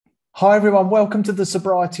Hi, everyone. Welcome to the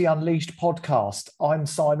Sobriety Unleashed podcast. I'm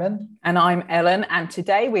Simon. And I'm Ellen. And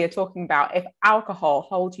today we are talking about if alcohol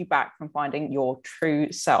holds you back from finding your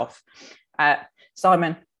true self.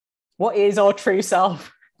 Simon, what is our true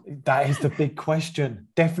self? That is the big question.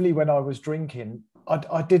 Definitely when I was drinking,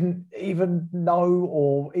 I didn't even know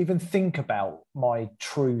or even think about my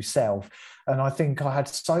true self. And I think I had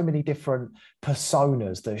so many different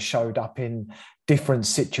personas that showed up in different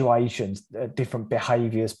situations, different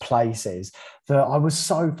behaviors, places, that I was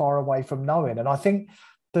so far away from knowing. And I think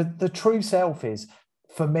the true self is,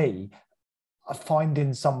 for me,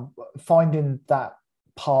 finding that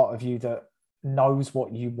part of you that knows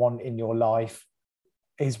what you want in your life,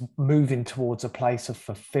 is moving towards a place of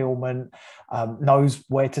fulfillment, knows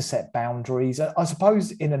where to set boundaries. I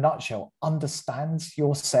suppose, in a nutshell, understands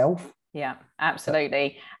yourself. Yeah,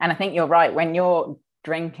 absolutely. And I think you're right. When you're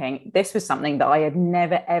drinking, this was something that I had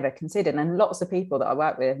never, ever considered. And lots of people that I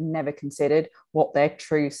work with have never considered what their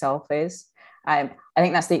true self is. I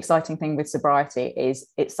think that's the exciting thing with sobriety, is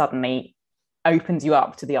it suddenly opens you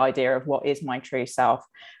up to the idea of what is my true self.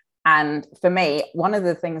 And for me, one of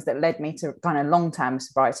the things that led me to kind of long-term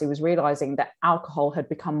sobriety was realizing that alcohol had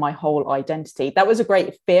become my whole identity. That was a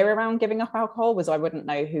great fear around giving up alcohol, was I wouldn't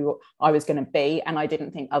know who I was going to be. And I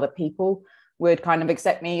didn't think other people would kind of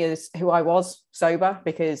accept me as who I was sober,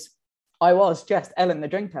 because I was just Ellen the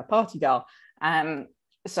drinker, party girl.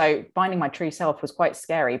 So finding my true self was quite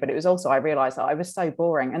scary, but it was also, I realized that I was so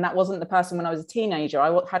boring, and that wasn't the person when I was a teenager.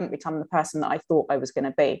 I hadn't become the person that I thought I was going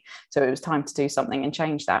to be. So it was time to do something and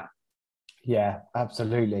change that. Yeah,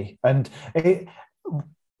 absolutely. And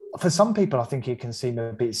for some people, I think it can seem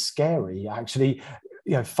a bit scary, actually,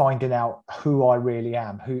 finding out who I really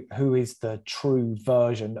am, who is the true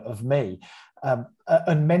version of me.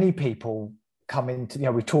 And many people come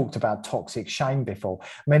into, we talked about toxic shame before.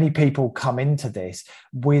 Many people come into this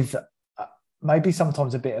with maybe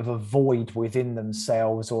sometimes a bit of a void within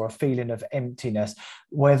themselves, or a feeling of emptiness,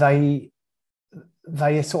 where they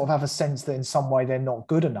sort of have a sense that in some way they're not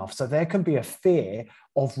good enough. So there can be a fear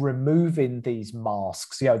of removing these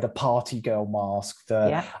masks, the party girl mask,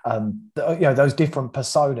 those different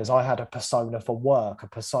personas. I had a persona for work, a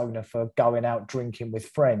persona for going out drinking with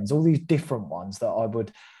friends, all these different ones that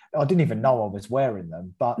I didn't even know I was wearing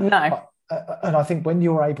them. But no. And I think when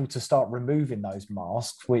you're able to start removing those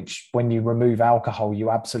masks, which when you remove alcohol, you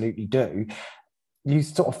absolutely do, you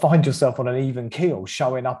sort of find yourself on an even keel,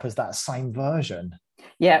 showing up as that same version.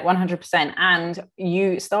 Yeah, 100%. And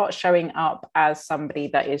you start showing up as somebody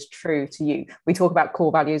that is true to you. We talk about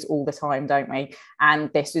core values all the time, don't we?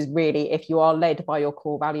 And this is really, if you are led by your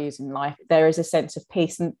core values in life, there is a sense of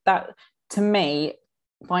peace. And that, to me,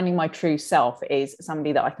 finding my true self is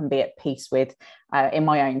somebody that I can be at peace with, in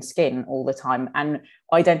my own skin all the time, and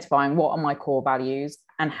identifying what are my core values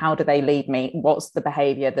and how do they lead me? What's the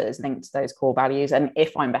behavior that is linked to those core values? And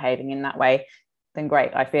if I'm behaving in that way, then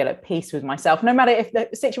great, I feel at peace with myself. No matter if the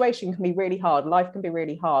situation can be really hard, life can be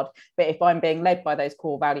really hard, but if I'm being led by those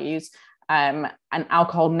core values, and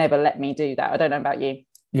alcohol never let me do that. I don't know about you.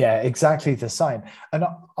 Yeah, exactly the same. And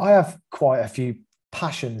I have quite a few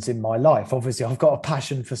passions in my life. Obviously, I've got a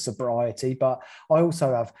passion for sobriety, but I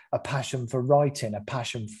also have a passion for writing, a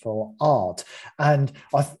passion for art. And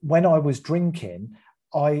when I was drinking,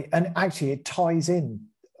 and actually it ties in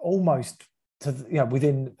almost to,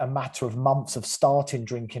 within a matter of months of starting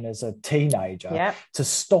drinking as a teenager, to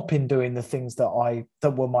stopping doing the things that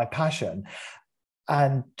were my passion.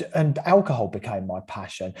 And alcohol became my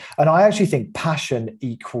passion. And I actually think passion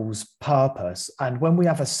equals purpose. And when we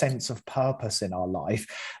have a sense of purpose in our life,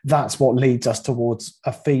 that's what leads us towards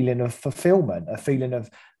a feeling of fulfillment, a feeling of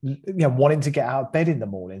wanting to get out of bed in the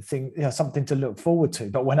morning, something to look forward to.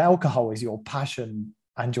 But when alcohol is your passion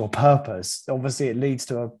and your purpose, obviously it leads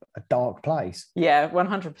to a dark place. Yeah,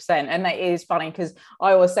 100%. And that is funny, because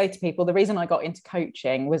I always say to people, the reason I got into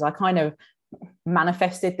coaching was I kind of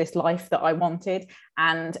manifested this life that I wanted.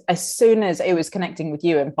 And as soon as it was connecting with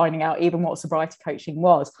you and finding out even what sobriety coaching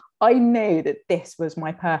was, I knew that this was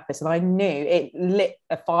my purpose, and I knew it lit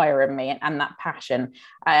a fire in me and that passion.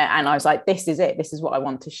 And I was like, this is it. This is what I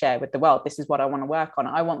want to share with the world. This is what I want to work on.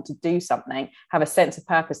 I want to do something, have a sense of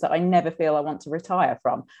purpose that I never feel I want to retire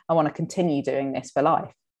from. I want to continue doing this for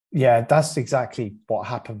life. Yeah, that's exactly what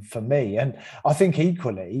happened for me. And I think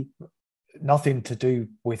equally, nothing to do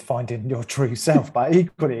with finding your true self, but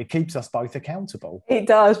equally it keeps us both accountable. It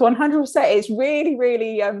does, 100%. It's really,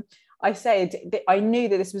 really, I said that I knew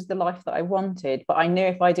that this was the life that I wanted, but I knew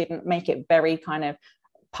if I didn't make it very kind of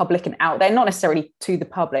public and out there, not necessarily to the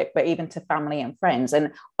public, but even to family and friends,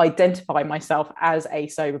 and identify myself as a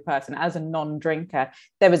sober person, as a non-drinker,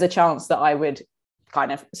 there was a chance that I would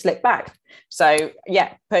kind of slip back. So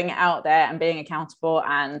yeah, putting it out there and being accountable,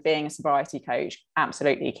 and being a sobriety coach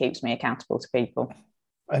absolutely keeps me accountable to people.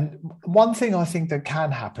 And one thing I think that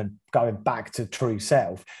can happen, going back to true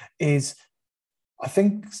self, is I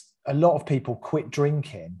think a lot of people quit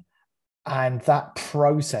drinking, and that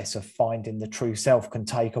process of finding the true self can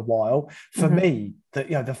take a while. For me,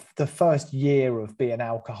 the first year of being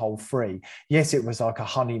alcohol free, yes, it was like a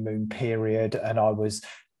honeymoon period, and I was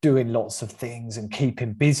doing lots of things and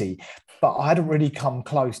keeping busy, but I hadn't really come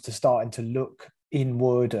close to starting to look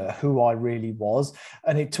inward at who I really was.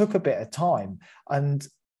 And it took a bit of time. And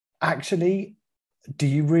actually, do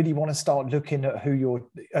you really want to start looking at who you're,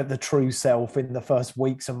 at the true self, in the first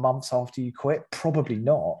weeks and months after you quit? Probably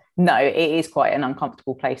not. No, it is quite an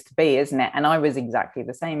uncomfortable place to be, isn't it? And I was exactly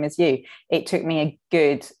the same as you. It took me a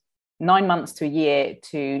good 9 months to a year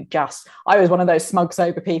to I was one of those smug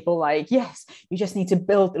sober people, like, yes, you just need to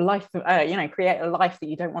build a life, create a life that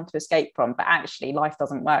you don't want to escape from. But actually life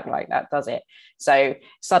doesn't work like that, does it? So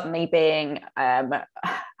suddenly being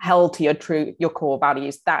held to your core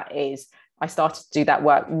values, I started to do that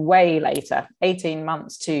work way later, 18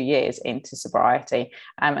 months, 2 years into sobriety.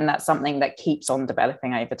 And that's something that keeps on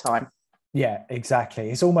developing over time. Yeah, exactly.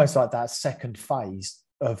 It's almost like that second phase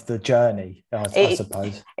of the journey, I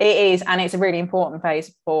suppose. It is. And it's a really important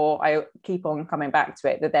phase I keep on coming back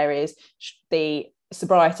to it, that there is the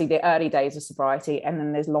sobriety, the early days of sobriety, and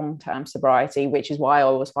then there's long-term sobriety, which is why I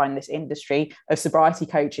always find this industry of sobriety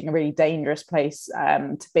coaching a really dangerous place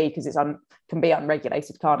to be, because it can be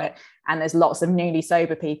unregulated, can't it? And there's lots of newly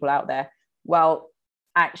sober people out there. Well,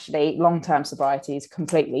 actually, long-term sobriety is a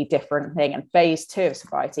completely different thing, and phase 2 of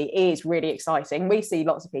sobriety is really exciting. We see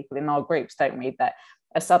lots of people in our groups, don't we, that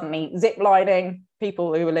are suddenly ziplining.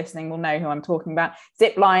 People who are listening will know who I'm talking about.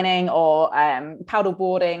 Ziplining or paddle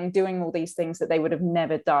boarding, doing all these things that they would have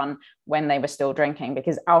never done when they were still drinking,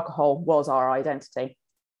 because alcohol was our identity.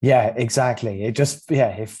 Yeah, exactly.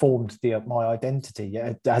 It formed my identity,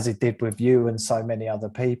 as it did with you and so many other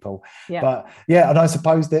people. Yeah. But yeah, and I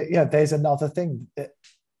suppose that there's another thing.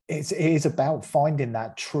 It is about finding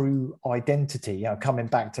that true identity, coming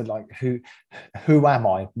back to like, who am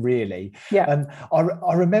I really? Yeah. And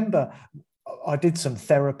I remember I did some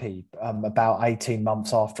therapy about 18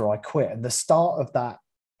 months after I quit, and the start of that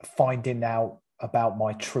finding out about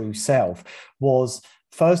my true self was,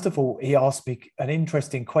 first of all, he asked me an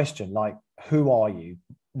interesting question, like, who are you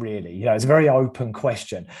really? It's a very open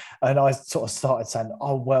question. And I sort of started saying,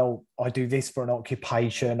 oh, well, I do this for an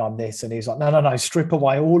occupation, I'm this. And he's like, no, strip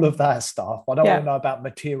away all of that stuff. I don't want to know about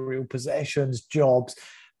material possessions, jobs.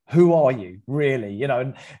 Who are you really?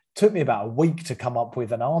 And it took me about a week to come up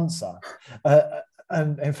with an answer.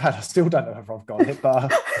 And in fact, I still don't know if I've got it,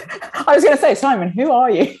 but I was going to say, Simon, who are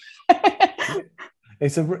you?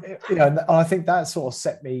 It's and I think that sort of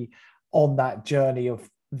set me on that journey of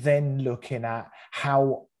then looking at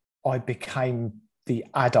how I became the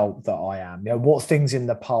adult that I am. What things in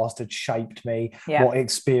the past had shaped me, what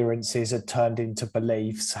experiences had turned into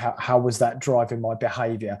beliefs, how was that driving my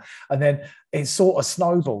behavior? And then it sort of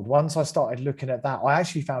snowballed. Once I started looking at that, I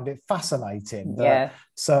actually found it fascinating that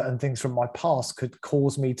certain things from my past could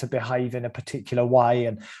cause me to behave in a particular way.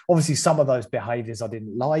 And obviously some of those behaviors I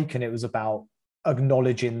didn't like, and it was about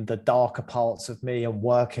acknowledging the darker parts of me and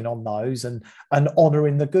working on those and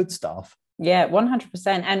honoring the good stuff. Yeah,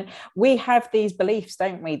 100%. And we have these beliefs,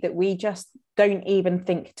 don't we, that we just don't even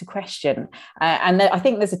think to question. And I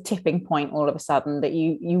think there's a tipping point all of a sudden that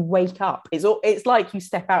you wake up. It's like you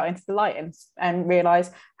step out into the light and realize,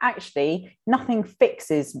 actually, nothing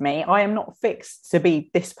fixes me. I am not fixed to be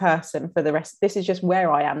this person for the rest. This is just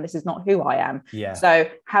where I am. This is not who I am. Yeah. So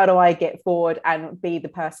how do I get forward and be the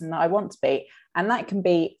person that I want to be? And that can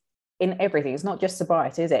be in everything. It's not just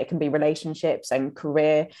sobriety, is it? It can be relationships and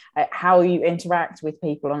career, how you interact with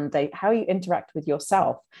people on a day, how you interact with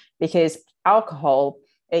yourself. Because alcohol,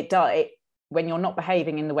 when you're not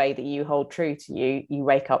behaving in the way that you hold true to you, you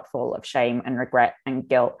wake up full of shame and regret and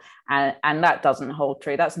guilt. And that doesn't hold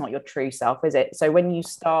true. That's not your true self, is it? So when you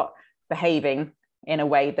start behaving in a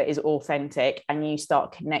way that is authentic and you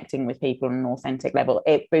start connecting with people on an authentic level,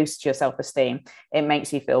 it boosts your self-esteem. It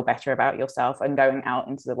makes you feel better about yourself and going out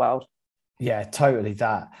into the world. Yeah, totally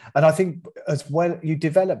that. And I think as well, you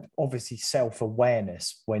develop obviously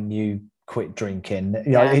self-awareness when you quit drinking.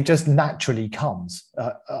 It just naturally comes.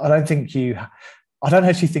 I don't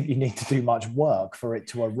actually think you need to do much work for it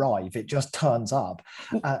to arrive. It just turns up.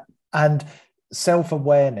 And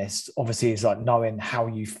self-awareness obviously is like knowing how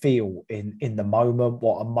you feel in the moment,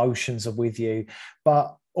 what emotions are with you,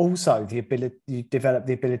 but also you develop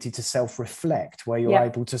the ability to self-reflect, where you're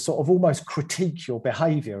able to sort of almost critique your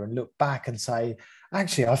behavior and look back and say,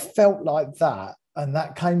 actually, I felt like that, and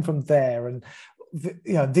that came from there. And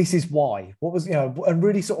this is why. What was, and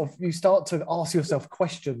really sort of, you start to ask yourself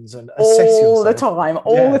questions and assess all yourself.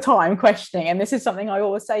 the time questioning. And this is something I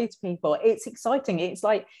always say to people. It's exciting. It's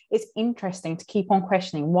like, it's interesting to keep on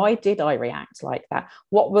questioning. Why did I react like that?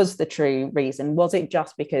 What was the true reason? Was it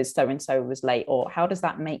just because so-and-so was late? Or how does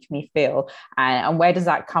that make me feel? And where does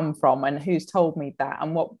that come from? And who's told me that?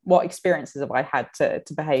 And what experiences have I had to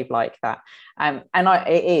behave like that?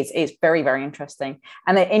 It's very, very interesting.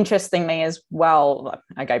 And interestingly as well,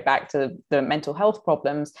 I go back to the mental health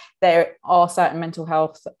problems. There are certain mental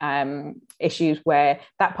health issues where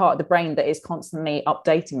that part of the brain that is constantly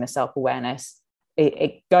updating the self-awareness,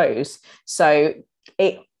 it goes. So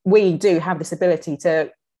we do have this ability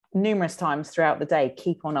to numerous times throughout the day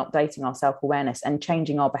keep on updating our self-awareness and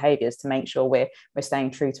changing our behaviors to make sure we're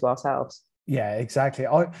staying true to ourselves. Yeah, exactly.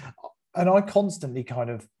 I constantly kind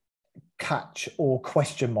of catch or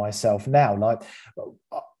question myself now, like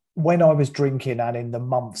when I was drinking and in the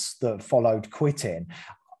months that followed quitting,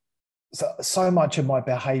 so much of my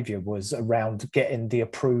behavior was around getting the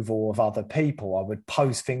approval of other people. I would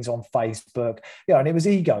post things on Facebook, and it was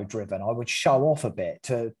ego driven. I would show off a bit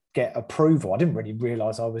to get approval. I didn't really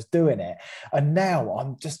realize I was doing it. And now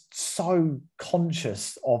I'm just so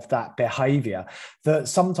conscious of that behavior that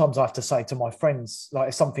sometimes I have to say to my friends, like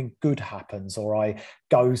if something good happens or I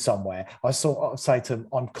go somewhere, I sort of say to them,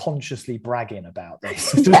 I'm consciously bragging about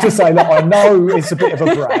this. Just to say, look, I know it's a bit of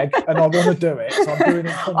a brag and I want to do it. So I'm doing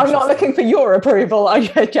it consciously. I'm not looking for your approval.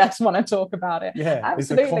 I just want to talk about it. Yeah,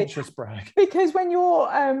 absolutely. It's a conscious brag. Because when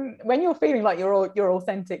you're feeling like your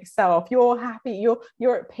authentic self, you're happy,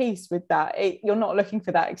 you're at peace with that. You're not looking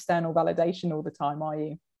for that external validation all the time, are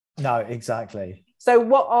you? No, exactly. So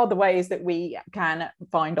what are the ways that we can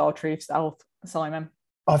find our true self, Simon?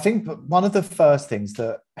 I think one of the first things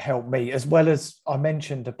that helped me, as well as I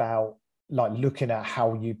mentioned about like looking at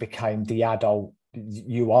how you became the adult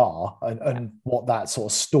you are and what that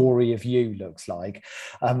sort of story of you looks like.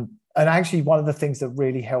 And actually one of the things that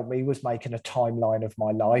really helped me was making a timeline of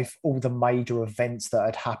my life, all the major events that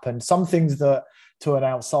had happened, some things that to an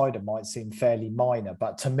outsider might seem fairly minor,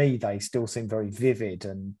 but to me, they still seem very vivid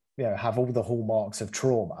and, have all the hallmarks of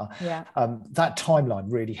trauma. Yeah. That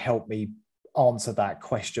timeline really helped me answer that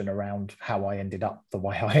question around how I ended up the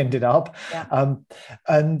way I ended up. Yeah.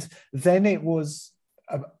 And then it was,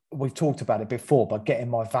 we've talked about it before, but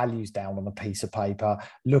getting my values down on a piece of paper,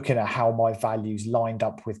 looking at how my values lined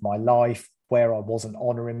up with my life, where I wasn't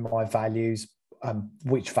honoring my values,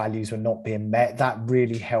 which values were not being met. That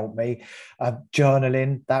really helped me.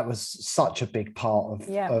 Journaling, that was such a big part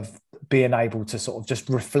of being able to sort of just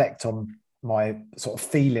reflect on my sort of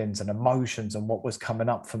feelings and emotions and what was coming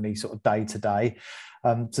up for me sort of day to day.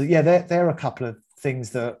 So yeah, there are a couple of things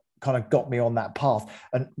that kind of got me on that path,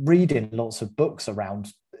 and reading lots of books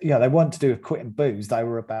around, they weren't to do with quitting booze. They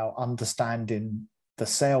were about understanding the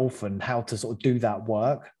self and how to sort of do that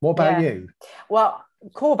work. What about you? Well,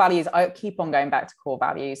 core values, I keep on going back to core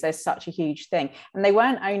values. There's such a huge thing. And they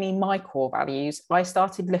weren't only my core values. I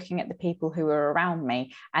started looking at the people who were around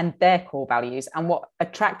me and their core values and what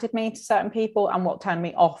attracted me to certain people and what turned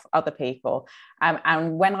me off other people.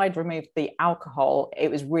 And when I'd removed the alcohol, it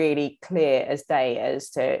was really clear as day as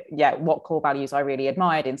to, what core values I really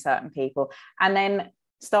admired in certain people. And then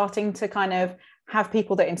starting to kind of have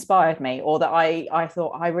people that inspired me, or that I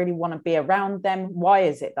thought I really want to be around them. Why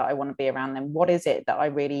is it that I want to be around them? What is it that I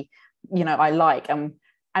really, I like? And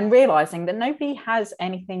realizing that nobody has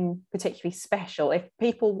anything particularly special. If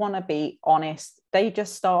people want to be honest, they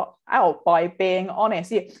just start out by being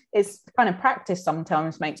honest. It's kind of practice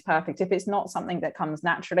sometimes makes perfect. If it's not something that comes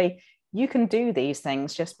naturally, you can do these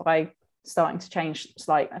things just by starting to change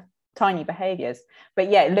slight tiny behaviors. But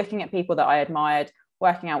looking at people that I admired,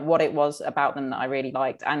 working out what it was about them that I really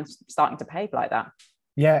liked and starting to behave like that.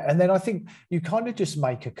 Yeah. And then I think you kind of just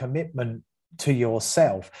make a commitment to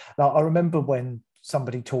yourself. Like, I remember when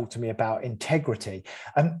somebody talked to me about integrity,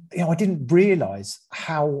 and I didn't realize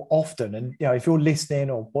how often, and if you're listening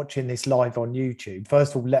or watching this live on YouTube,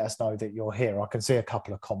 first of all, let us know that you're here. I can see a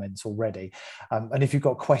couple of comments already, and if you've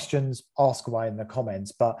got questions, ask away in the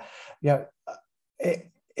comments. But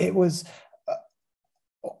it was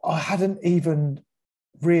I hadn't even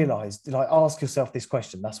realized, like, ask yourself this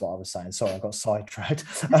question. That's what I was saying. Sorry, I got sidetracked.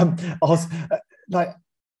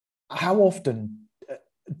 How often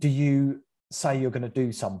do you say you're going to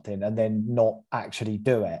do something and then not actually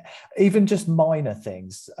do it? Even just minor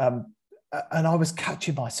things. And I was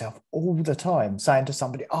catching myself all the time saying to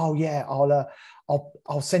somebody, oh yeah,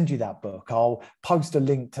 I'll send you that book. I'll post a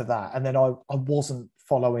link to that. And then I wasn't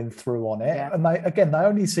following through on it. Yeah. And they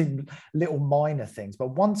only seem little minor things. But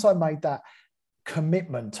once I made that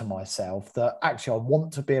commitment to myself that actually I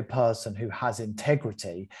want to be a person who has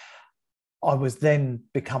integrity, I was then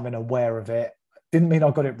becoming aware of it. Didn't mean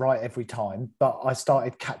I got it right every time, but I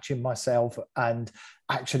started catching myself and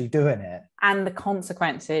actually doing it. And the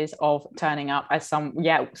consequences of turning up as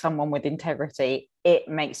someone with integrity, it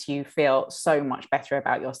makes you feel so much better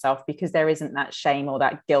about yourself, because there isn't that shame or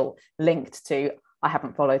that guilt linked to, I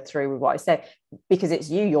haven't followed through with what I said, because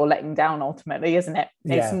it's you're letting down ultimately, isn't it?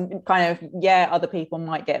 Yeah. It's kind of, other people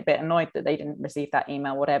might get a bit annoyed that they didn't receive that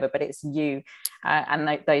email, whatever, but it's you.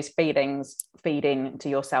 And those feelings feed into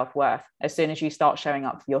your self-worth. As soon as you start showing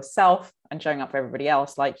up for yourself and showing up for everybody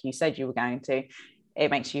else, like you said you were going to,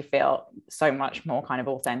 it makes you feel so much more kind of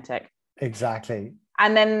authentic. Exactly.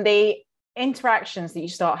 And then the interactions that you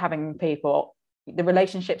start having with people, the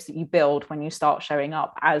relationships that you build when you start showing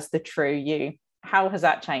up as the true you, how has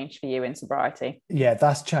that changed for you in sobriety? Yeah,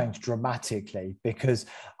 that's changed dramatically, because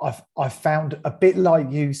I've found, a bit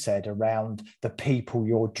like you said around the people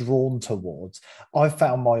you're drawn towards, I've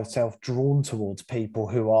found myself drawn towards people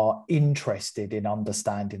who are interested in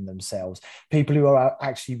understanding themselves, people who are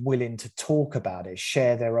actually willing to talk about it,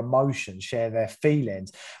 share their emotions, share their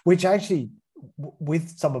feelings, which actually,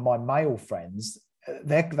 with some of my male friends,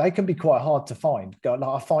 they can be quite hard to find.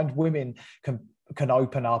 I find women can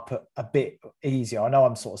open up a bit easier. I know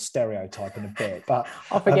I'm sort of stereotyping a bit, but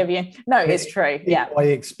I'll forgive you. No, it's true. Yeah. My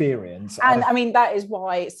experience. And I mean, that is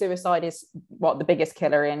why suicide is the biggest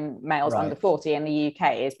killer in males under 40 in the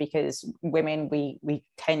UK, is because women, we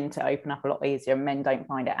tend to open up a lot easier. Men don't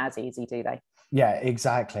find it as easy, do they? Yeah,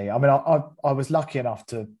 exactly. I mean, I was lucky enough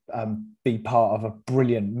to be part of a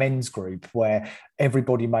brilliant men's group where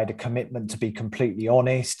everybody made a commitment to be completely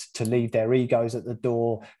honest, to leave their egos at the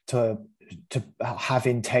door, to have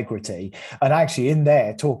integrity. And actually, in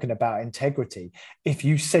there, talking about integrity, if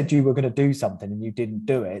you said you were going to do something and you didn't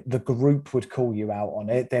do it, the group would call you out on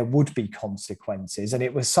it. There would be consequences. And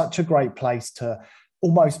it was such a great place to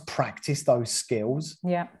almost practice those skills.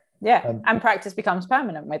 Yeah. And practice becomes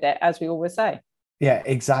permanent with it, as we always say. Yeah,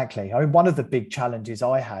 exactly. I mean, one of the big challenges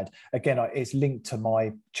I had, again, it's linked to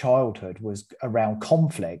my childhood, was around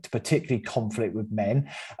conflict, particularly conflict with men.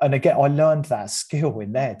 And again, I learned that skill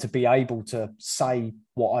in there, to be able to say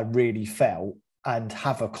what I really felt and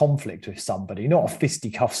have a conflict with somebody, not a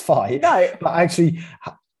fisticuffs fight, but actually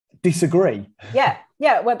disagree.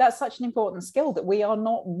 Yeah, well, that's such an important skill that we are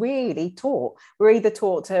not really taught. We're either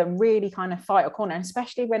taught to really kind of fight a corner, and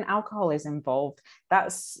especially when alcohol is involved.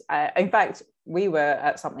 That's in fact, we were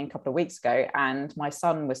at something a couple of weeks ago, and my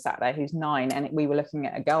son was sat there, who's 9, and we were looking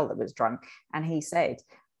at a girl that was drunk, and he said,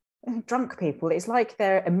 drunk people, it's like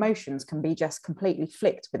their emotions can be just completely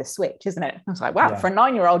flicked with a switch, isn't it? I was like, wow, for a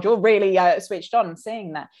 9-year-old, you're really switched on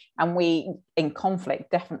seeing that. And we, in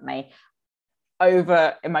conflict, definitely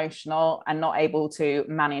over emotional and not able to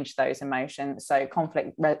manage those emotions. So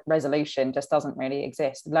conflict resolution just doesn't really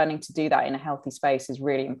exist. Learning to do that in a healthy space is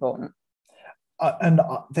really important. And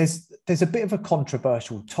there's a bit of a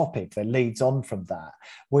controversial topic that leads on from that,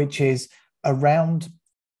 which is around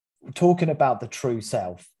talking about the true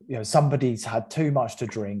self. You know, somebody's had too much to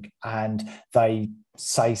drink and they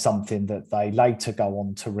say something that they later go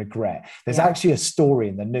on to regret. There's actually a story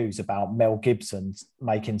in the news about Mel Gibson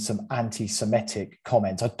making some anti-Semitic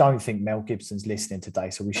comments. I don't think Mel Gibson's listening today,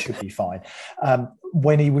 so we should be fine.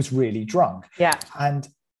 When he was really drunk. Yeah. And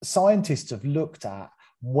scientists have looked at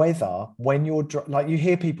whether, when you're like, you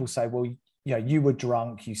hear people say, well, you know, you were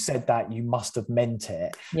drunk, you said that, you must have meant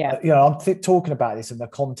it. Yeah. You know, I'm talking about this in the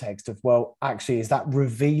context of, well, actually, is that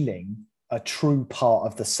revealing a true part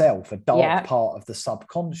of the self, a dark part of the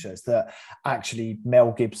subconscious, that actually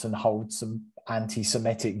Mel Gibson holds some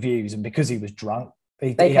anti-Semitic views, and because he was drunk,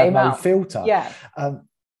 he had no filter. Yeah.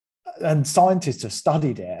 And scientists have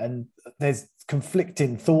studied it, and there's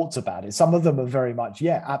conflicting thoughts about it. Some of them are very much,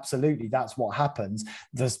 yeah, absolutely, that's what happens.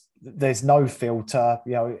 There's no filter,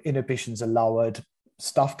 you know, inhibitions are lowered,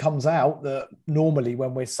 stuff comes out that normally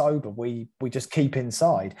when we're sober we just keep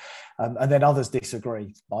inside. And then others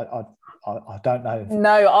disagree. I don't know.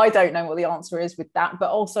 No, I don't know what the answer is with that.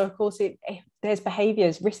 But also, of course, there's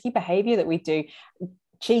behaviors, risky behavior that we do,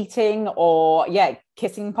 cheating or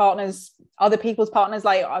kissing partners, other people's partners.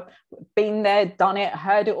 Like, I've been there, done it,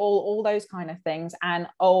 heard it all those kind of things. And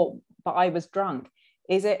but I was drunk.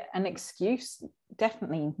 Is it an excuse?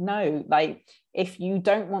 Definitely no. Like, if you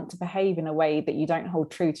don't want to behave in a way that you don't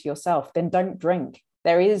hold true to yourself, then don't drink.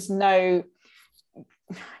 There is no,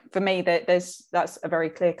 for me, that's a very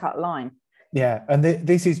clear-cut line. Yeah, and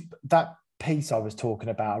this is that piece I was talking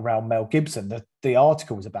about around Mel Gibson, the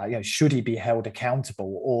article was about, should he be held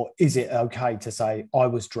accountable, or is it okay to say I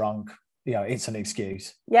was drunk? It's an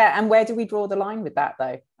excuse. Yeah, and where do we draw the line with that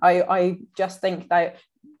though? I just think that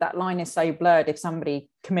line is so blurred. If somebody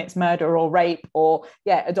commits murder or rape or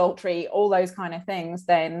adultery, all those kind of things,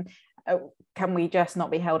 then can we just not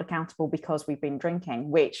be held accountable because we've been drinking,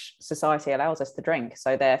 which society allows us to drink?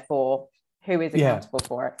 So therefore, who is accountable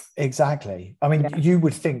for it? Exactly. I mean, you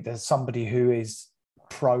would think there's somebody who is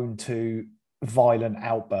prone to violent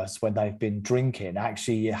outbursts when they've been drinking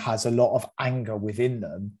actually has a lot of anger within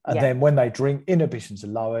them, and then when they drink, inhibitions are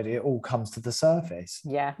lowered, it all comes to the surface,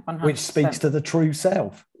 100%. Which speaks to the true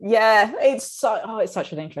self. It's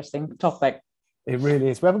such an interesting topic. It really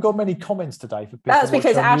is. We haven't got many comments today for people. That's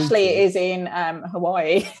because Ashley is in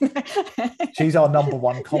Hawaii. She's our number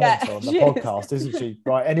one commenter on the podcast, isn't she?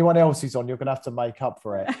 Right. Anyone else who's on, you're going to have to make up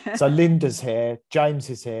for it. So Linda's here. James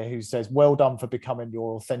is here, who says, well done for becoming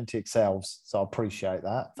your authentic selves. So I appreciate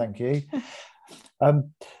that. Thank you.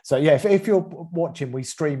 If you're watching, we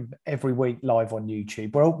stream every week live on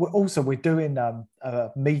YouTube. We're doing a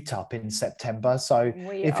meetup in September. So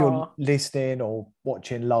if you're listening or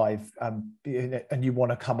watching live and you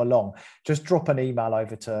want to come along, just drop an email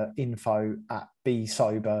over to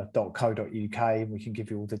info@besober.co.uk and we can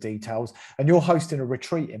give you all the details. And you're hosting a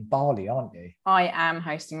retreat in Bali, aren't you? I am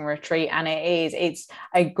hosting a retreat, and it's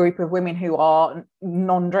a group of women who are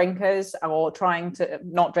non-drinkers or trying to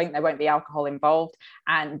not drink. There won't be alcohol involved,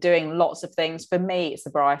 and doing lots of things. For me,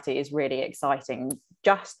 sobriety is really exciting.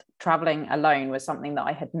 Just traveling alone was something that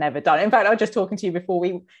I had never done. In fact, I was just talking to you before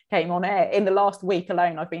we came on air. In the last week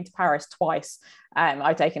alone, I've been to Paris twice.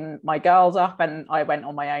 I've taken my girls up, and I went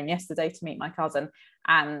on my own yesterday to meet my cousin.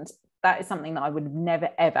 And that is something that I would have never,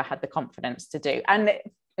 ever had the confidence to do. And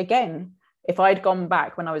again, if I'd gone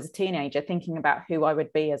back when I was a teenager thinking about who I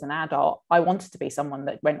would be as an adult, I wanted to be someone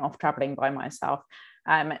that went off traveling by myself.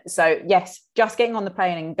 So yes, just getting on the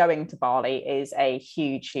plane and going to Bali is a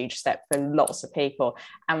huge, huge step for lots of people.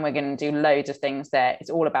 And we're going to do loads of things there. It's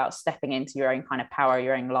all about stepping into your own kind of power,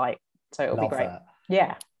 your own light. So it'll be great. That.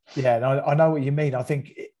 Yeah. Yeah. And I know what you mean. I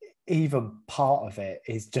think even part of it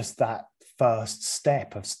is just that first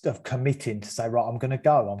step of committing to say, right, I'm going to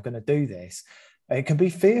go, I'm going to do this. It can be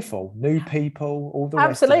fearful, new people, all the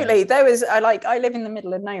rest of it. Absolutely. There was I live in the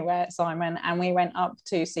middle of nowhere, Simon, and we went up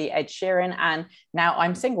to see Ed Sheeran, and now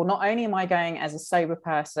I'm single. Not only am I going as a sober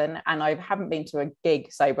person, and I haven't been to a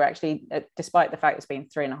gig sober, actually, despite the fact it's been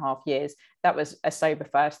 3.5 years, that was a sober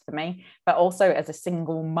first for me, but also as a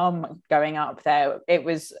single mum going up there,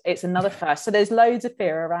 it's another first. So there's loads of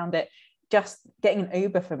fear around it. Just getting an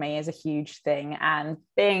Uber for me is a huge thing, and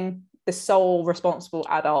being the sole responsible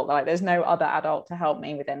adult, like there's no other adult to help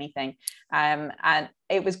me with anything, and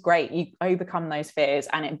it was great. You overcome those fears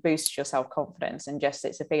and it boosts your self-confidence, and just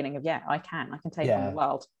it's a feeling of I can take on the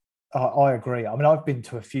world. I agree. I mean, I've been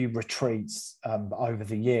to a few retreats over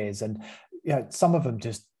the years, and some of them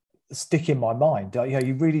just stick in my mind.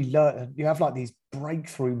 You really learn, you have like these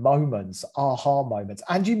breakthrough moments, aha moments,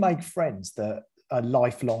 and you make friends that are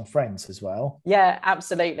lifelong friends as well. Yeah,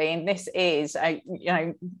 absolutely. And this is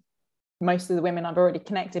most of the women I've already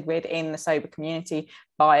connected with in the sober community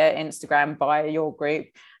via Instagram, via your group.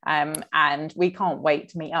 And we can't wait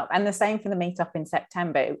to meet up. And the same for the meetup in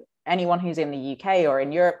September. Anyone who's in the UK or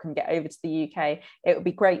in Europe can get over to the UK. It would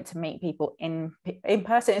be great to meet people in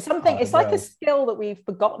person. It's something, it's like a skill that we've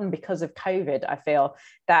forgotten because of COVID. I feel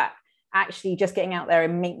that actually just getting out there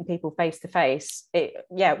and meeting people face to face,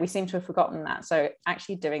 we seem to have forgotten that. So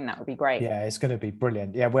actually doing that would be great. Yeah, it's going to be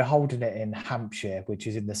brilliant. Yeah, we're holding it in Hampshire, which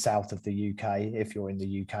is in the south of the UK. If you're in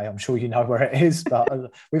the UK, I'm sure you know where it is,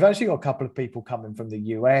 but we've actually got a couple of people coming from the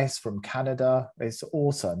US, from Canada. It's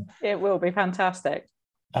awesome. It will be fantastic.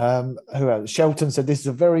 Who else? Shelton said this is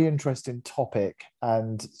a very interesting topic,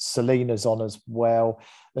 and Selena's on as well.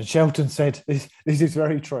 And Shelton said this is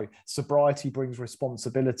very true. Sobriety brings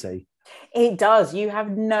responsibility. It does. You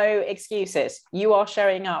have no excuses. You are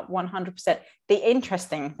showing up 100%. The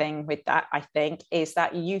interesting thing with that, I think, is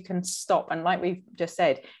that you can stop, and like we've just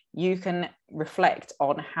said, you can reflect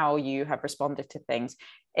on how you have responded to things.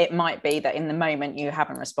 It might be that in the moment you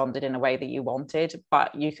haven't responded in a way that you wanted,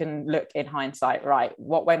 but you can look in hindsight, right,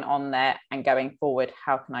 what went on there, and going forward,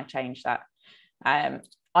 how can I change that?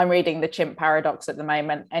 I'm reading The Chimp Paradox at the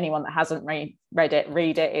moment. Anyone that hasn't read it,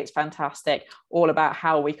 read it. It's fantastic. All about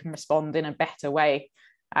how we can respond in a better way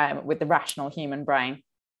with the rational human brain.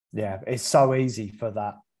 Yeah, it's so easy for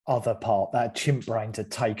that other part, that chimp brain, to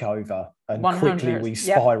take over and quickly 100. we Yep.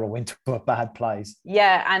 spiral into a bad place.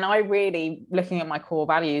 Yeah, and I really, looking at my core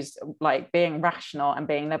values, like being rational and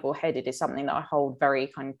being level-headed is something that I hold very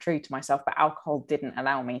kind of true to myself, but alcohol didn't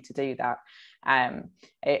allow me to do that.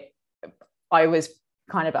 I was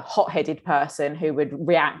kind of a hot-headed person who would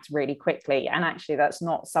react really quickly, and actually that's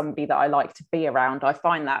not somebody that I like to be around. I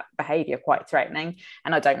find that behavior quite threatening,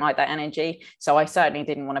 and I don't like that energy, so I certainly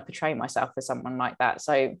didn't want to portray myself as someone like that.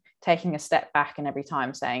 So taking a step back and every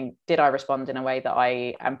time saying, did I respond in a way that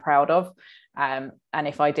I am proud of, and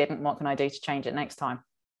if I didn't, what can I do to change it next time?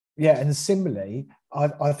 Yeah, and similarly,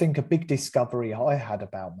 I think a big discovery I had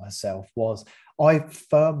about myself was I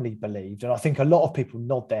firmly believed, and I think a lot of people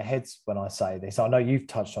nod their heads when I say this. I know you've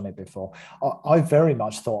touched on it before. I very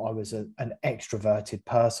much thought I was an extroverted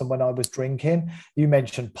person when I was drinking. You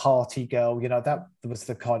mentioned party girl, that was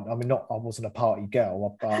the kind, I mean, I wasn't a party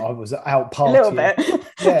girl, but I was out partying. A little bit.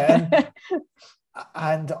 Yeah.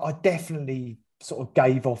 And I definitely sort of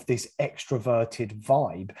gave off this extroverted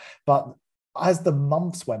vibe. But as the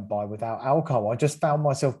months went by without alcohol, I just found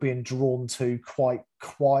myself being drawn to quite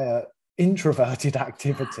quiet, introverted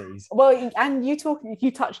activities. Well, and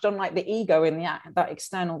you touched on like the ego and that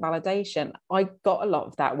external validation. I got a lot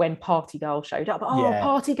of that when Party Girl showed up. Oh, yeah.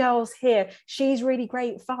 Party Girl's here, she's really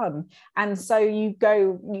great fun. And so you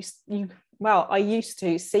go, well, I used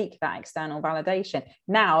to seek that external validation.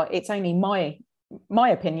 Now it's only my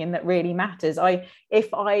opinion that really matters. I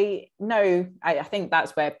think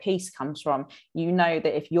that's where peace comes from.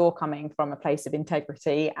 That if you're coming from a place of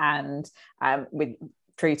integrity and with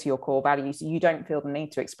true to your core values, you don't feel the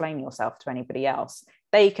need to explain yourself to anybody else.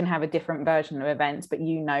 They can have a different version of events, but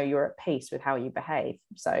you're at peace with how you behave.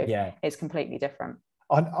 So yeah, it's completely different.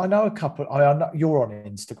 I know a couple. I know you're on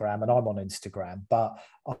Instagram and I'm on Instagram, but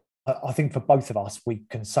I think for both of us, we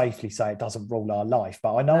can safely say it doesn't rule our life.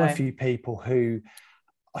 But I know a few people who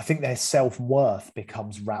I think their self-worth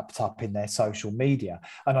becomes wrapped up in their social media.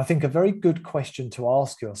 And I think a very good question to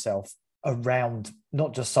ask yourself around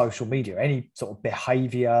not just social media, any sort of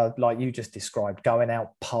behavior like you just described, going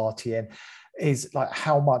out partying, is like,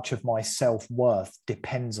 how much of my self-worth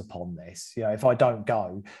depends upon this? If I don't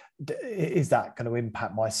go, is that going to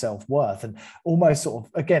impact my self-worth? And almost sort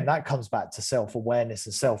of, again, that comes back to self-awareness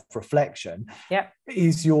and self-reflection. Yeah.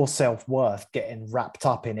 Is your self-worth getting wrapped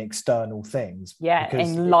up in external things? Yeah,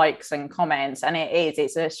 in likes and comments. And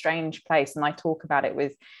it's a strange place. And I talk about it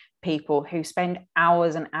with people who spend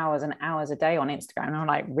hours and hours and hours a day on Instagram. And I'm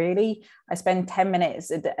like, really? I spend 10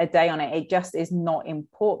 minutes a day on it. It just is not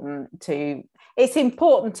important it's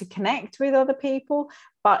important to connect with other people,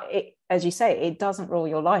 but as you say, it doesn't rule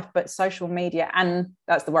your life. But social media, and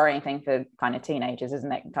that's the worrying thing for kind of teenagers,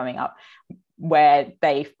 isn't it, coming up, where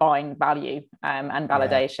they find value and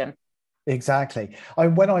validation. Yeah. Exactly.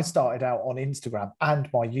 When I started out on Instagram and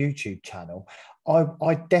my YouTube channel,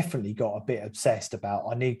 I definitely got a bit obsessed about,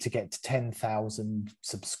 I need to get to 10,000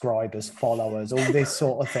 subscribers, followers, all this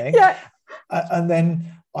sort of thing. Yeah. And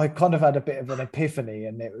then I kind of had a bit of an epiphany,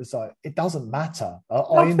 and it was like, it doesn't matter.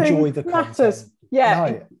 I enjoy the content. Yeah,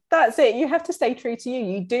 no. That's it. You have to stay true to you.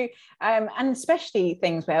 You do. And especially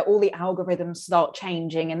things where all the algorithms start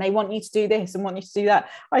changing and they want you to do this and want you to do that.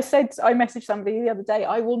 I messaged somebody the other day,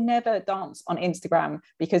 I will never dance on Instagram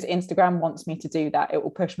because Instagram wants me to do that. It will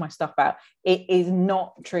push my stuff out. It is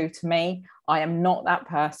not true to me. I am not that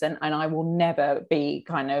person, and I will never be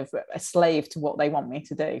kind of a slave to what they want me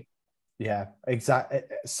to do. Yeah, exactly.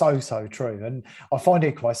 So true. And I find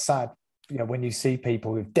it quite sad, when you see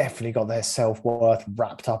people who've definitely got their self-worth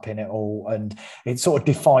wrapped up in it all, and it sort of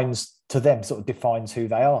defines who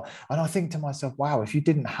they are. And I think to myself, wow, if you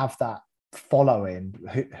didn't have that following,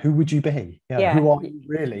 who would you be? Who are you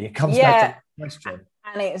really? It comes back to the question.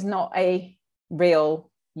 And it's not a real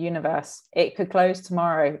universe. It could close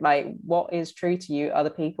tomorrow. Like, what is true to you are the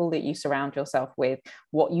people that you surround yourself with,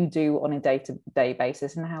 what you do on a day-to-day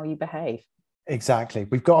basis, and how you behave. Exactly.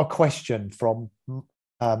 We've got a question from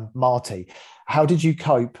Marty. How did you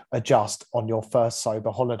cope, adjust on your first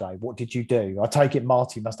sober holiday? What did you do? I take it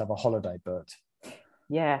Marty must have a holiday booked.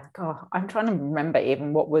 Yeah, God, I'm trying to remember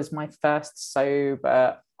even what was my first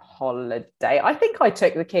sober holiday. I think I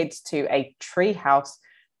took the kids to a tree house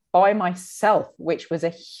by myself, which was a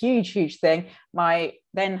huge thing. My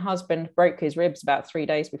then husband broke his ribs about 3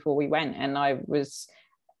 days before we went, and I was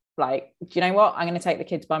like, do you know what? I'm going to take the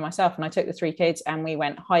kids by myself. And I took the 3 kids and we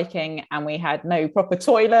went hiking, and we had no proper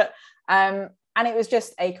toilet. And it was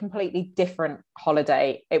just a completely different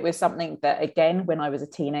holiday. It was something that, again, when I was a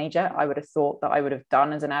teenager, I would have thought that I would have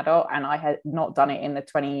done as an adult, and I had not done it in the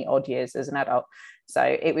 20 odd years as an adult. So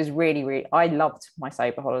it was really, I loved my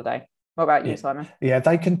sober holiday. What about you, Simon? Yeah,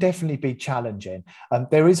 they can definitely be challenging.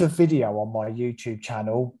 There is a video on my YouTube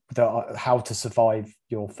channel that how to survive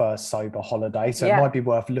your first sober holiday. So it might be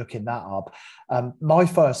worth looking that up. My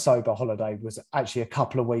first sober holiday was actually a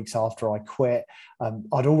couple of weeks after I quit.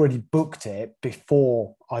 I'd already booked it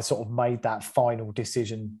before I sort of made that final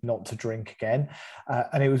decision not to drink again.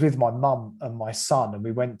 And it was with my mum and my son, and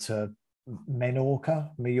we went to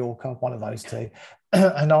Mallorca, one of those two.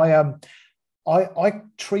 And I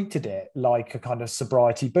treated it like a kind of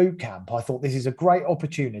sobriety boot camp. I thought this is a great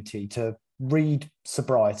opportunity to read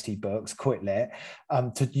sobriety books, quit lit,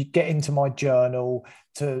 to get into my journal,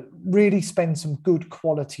 to really spend some good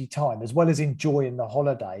quality time, as well as enjoying the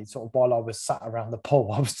holiday. Sort of while I was sat around the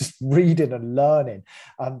pool, I was just reading and learning.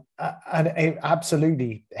 And it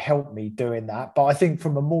absolutely helped me doing that. But I think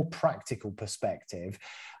from a more practical perspective,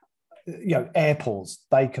 airports,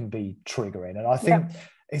 they can be triggering. And I think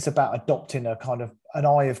it's about adopting a kind of an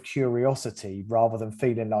eye of curiosity rather than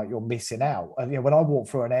feeling like you're missing out. And when I walk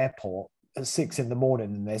through an airport at 6 a.m.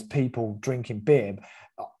 and there's people drinking beer,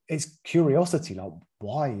 it's curiosity, like,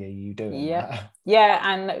 why are you doing that? Yeah.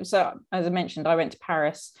 And so, as I mentioned, I went to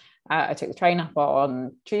Paris. I took the train up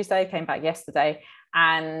on Tuesday, came back yesterday,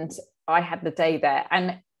 and I had the day there.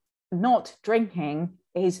 And not drinking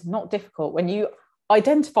is not difficult. When you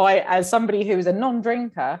identify as somebody who is a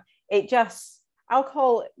non-drinker,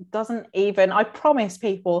 alcohol doesn't even, I promise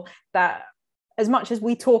people that as much as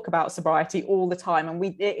we talk about sobriety all the time, and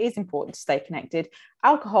it is important to stay connected,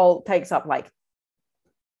 alcohol takes up like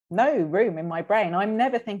no room in my brain. I'm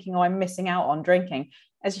never thinking, I'm missing out on drinking.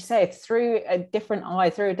 As you say, through a different eye,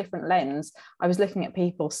 through a different lens, I was looking at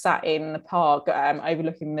people sat in the park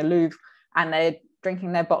overlooking the Louvre, and they're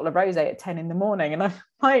drinking their bottle of rosé at 10 a.m. and I'm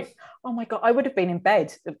like, oh my God, I would have been in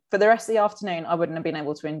bed for the rest of the afternoon. I wouldn't have been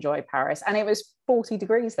able to enjoy Paris. And it was 40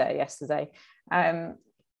 degrees there yesterday.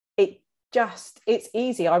 It's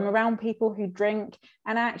easy. I'm around people who drink,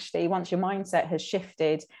 and actually once your mindset has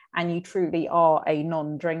shifted and you truly are a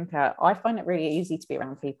non-drinker, I find it really easy to be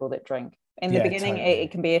around people that drink. In the beginning, totally.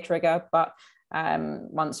 It can be a trigger, but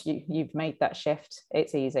once you've made that shift,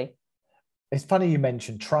 it's easy. It's funny you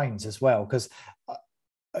mentioned trains as well, because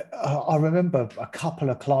I remember a couple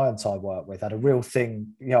of clients I worked with had a real thing,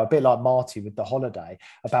 a bit like Marty with the holiday,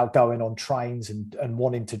 about going on trains and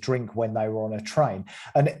wanting to drink when they were on a train.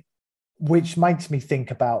 And which makes me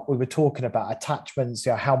think about, we were talking about attachments,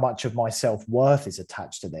 how much of my self-worth is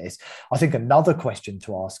attached to this. I think another question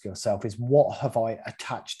to ask yourself is, what have I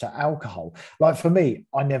attached to alcohol? Like for me,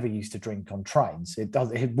 I never used to drink on trains.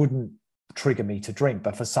 It wouldn't trigger me to drink,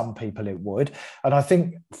 but for some people it would. And I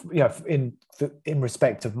think, in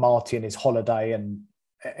respect of Marty and his holiday and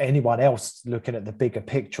anyone else looking at the bigger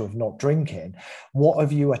picture of not drinking, what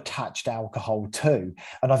have you attached alcohol to?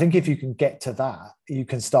 And I think if you can get to that, you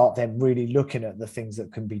can start then really looking at the things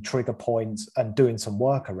that can be trigger points and doing some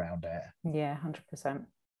work around it. Yeah, 100%.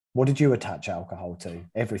 What did you attach alcohol to?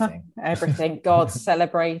 Everything. Everything. God,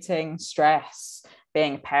 celebrating, stress,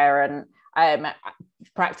 being a parent.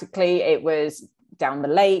 Practically it was down the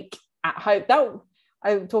lake, at home.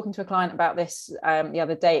 I was talking to a client about this the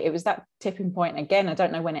other day. It was that tipping point again. I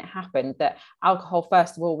don't know when it happened, that alcohol,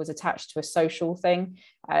 first of all, was attached to a social thing,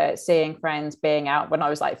 seeing friends, being out. When I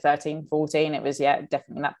was like 13, 14, it was,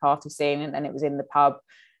 definitely that party scene. And then it was in the pub.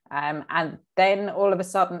 And then all of a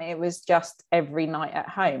sudden it was just every night at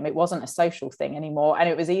home. It wasn't a social thing anymore. And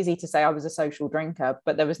it was easy to say I was a social drinker,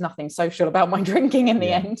 but there was nothing social about my drinking in the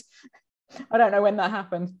end. I don't know when that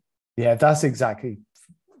happened. Yeah, that's exactly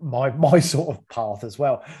my sort of path as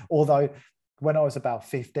well. Although when I was about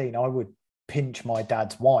 15, I would pinch my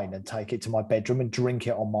dad's wine and take it to my bedroom and drink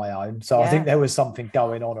it on my own. So I think there was something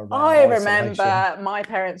going on around. I remember my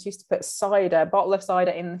parents used to put a bottle of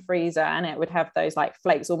cider in the freezer, and it would have those like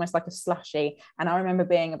flakes, almost like a slushy. And I remember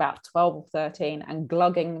being about 12 or 13 and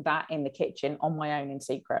glugging that in the kitchen on my own in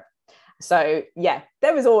secret. So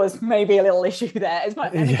there was always maybe a little issue there.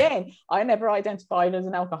 And again, I never identified as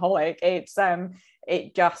an alcoholic. It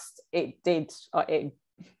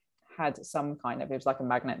had some kind of, it was like a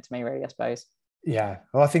magnet to me, really, I suppose. Yeah,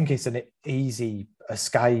 well, I think it's an easy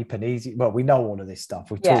escape and easy. Well, we know all of this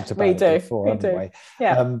stuff. We've talked about it before, haven't we?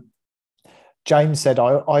 Yeah. James said,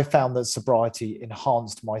 I found that sobriety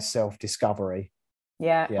enhanced my self-discovery.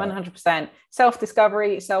 Yeah, 100%.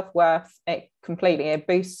 Self-discovery, self-worth, it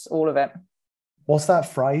boosts all of it. What's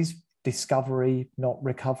that phrase? Discovery, not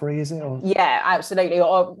recovery, is it? Or? Yeah, absolutely.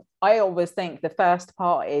 I always think the first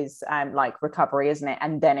part is like recovery, isn't it?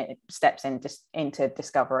 And then it steps into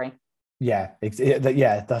discovery. Yeah,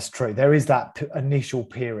 that's true. There is that initial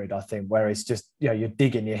period, I think, where it's just, you're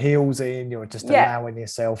digging your heels in, you're just allowing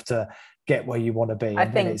yourself to get where you want to be. I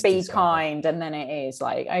And think then it's be kind, and then it is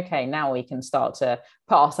like, okay, now we can start to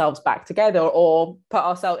put ourselves back together, or put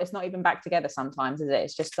ourselves, it's not even back together sometimes, is it?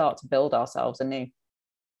 It's just start to build ourselves anew.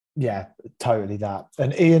 Yeah, totally that.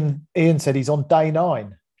 And Ian said he's on day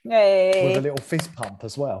 9. Yay. With a little fist pump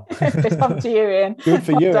as well. Fist pump to you, Ian. Good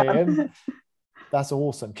for you, Ian. That's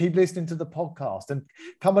awesome. Keep listening to the podcast and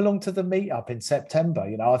come along to the meetup in September.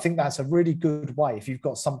 I think that's a really good way. If you've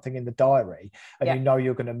got something in the diary and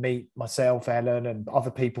you're going to meet myself, Ellen, and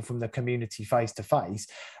other people from the community face to face,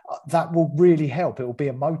 that will really help. It will be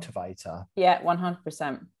a motivator. Yeah,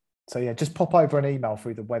 100%. So yeah, just pop over an email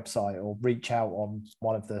through the website or reach out on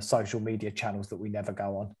one of the social media channels that we never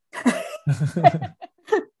go on.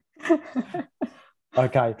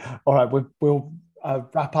 Okay. All right. We'll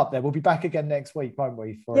wrap up there. We'll be back again next week, won't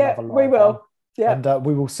we? For another live we will. Yeah. And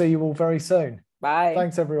we will see you all very soon. Bye.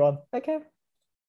 Thanks, everyone. Okay.